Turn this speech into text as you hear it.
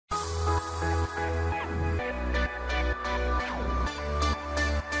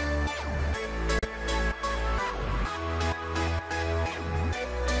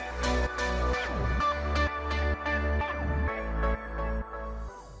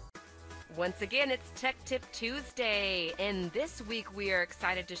Once again, it's Tech Tip Tuesday, and this week we are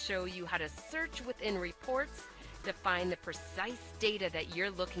excited to show you how to search within reports to find the precise data that you're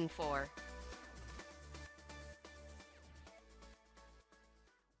looking for.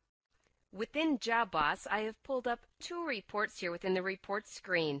 Within JobBOSS, I have pulled up two reports here within the Reports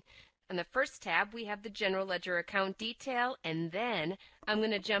screen. On the first tab, we have the General Ledger Account Detail, and then I'm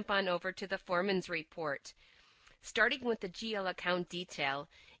going to jump on over to the Foremans Report. Starting with the GL Account Detail,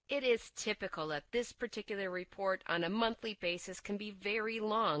 it is typical that this particular report on a monthly basis can be very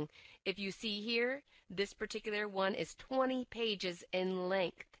long. If you see here, this particular one is 20 pages in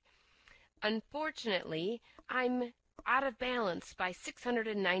length. Unfortunately, I'm out of balance by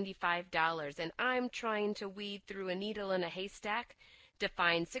 $695, and I'm trying to weed through a needle in a haystack to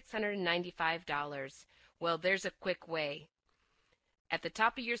find $695. Well, there's a quick way. At the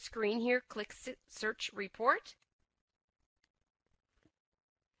top of your screen here, click Search Report.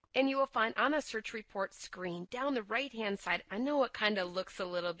 And you will find on the search report screen down the right-hand side, I know it kind of looks a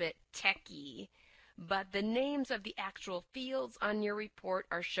little bit techy, but the names of the actual fields on your report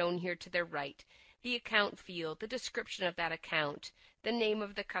are shown here to the right. The account field, the description of that account, the name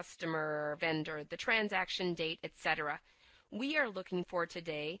of the customer or vendor, the transaction date, etc. We are looking for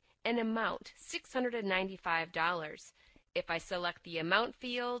today an amount, $695. If I select the amount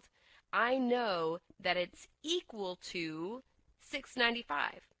field, I know that it's equal to $695.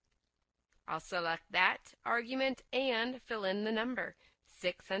 I'll select that argument and fill in the number,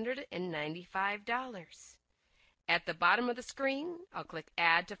 $695. At the bottom of the screen, I'll click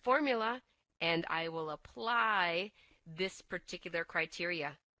Add to Formula, and I will apply this particular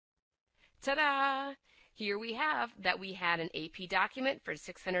criteria. Ta-da! Here we have that we had an AP document for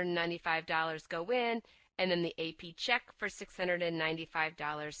 $695 go in, and then the AP check for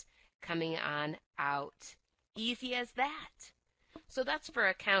 $695 coming on out. Easy as that. So that's for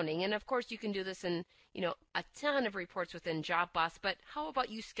accounting, and of course you can do this in, a ton of reports within JobBOSS, but how about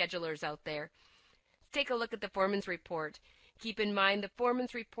you schedulers out there? Let's take a look at the Foremans Report. Keep in mind the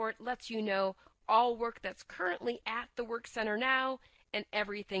Foremans Report lets you know all work that's currently at the work center now and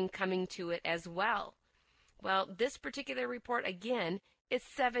everything coming to it as well. Well, this particular report, again, is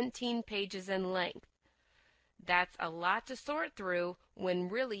 17 pages in length. That's a lot to sort through when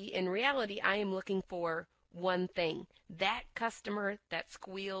really, in reality, I am looking for one thing, that customer that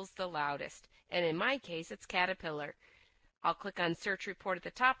squeals the loudest. And in my case, it's Caterpillar. I'll click on Search Report at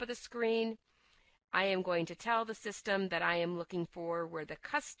the top of the screen. I am going to tell the system that I am looking for where the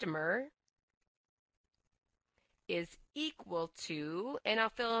customer is equal to, and I'll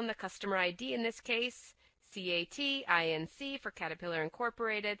fill in the customer ID in this case, CATINC for Caterpillar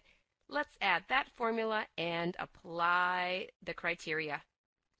Incorporated. Let's add that formula and apply the criteria.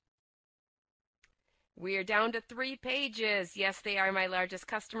 We are down to 3 pages. Yes, they are my largest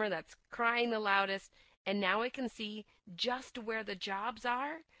customer. That's crying the loudest. And now I can see just where the jobs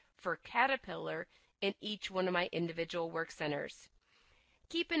are for Caterpillar in each one of my individual work centers.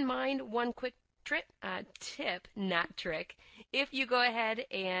 Keep in mind one quick tip, not trick. If you go ahead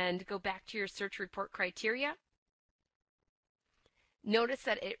and go back to your search report criteria, notice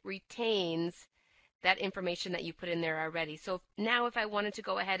that it retains that information that you put in there already. So now if I wanted to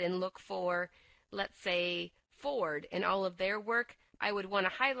go ahead and look for, let's say, Ford and all of their work, I would want to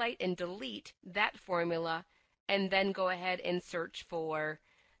highlight and delete that formula and then go ahead and search for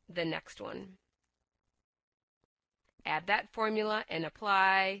the next one. Add that formula and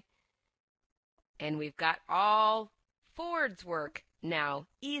apply, and we've got all Ford's work now.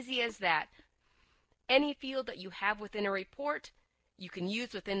 Easy as that. Any field that you have within a report, you can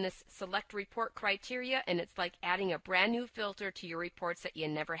use within this select report criteria, and it's like adding a brand new filter to your reports that you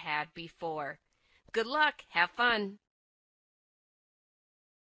never had before. Good luck. Have fun.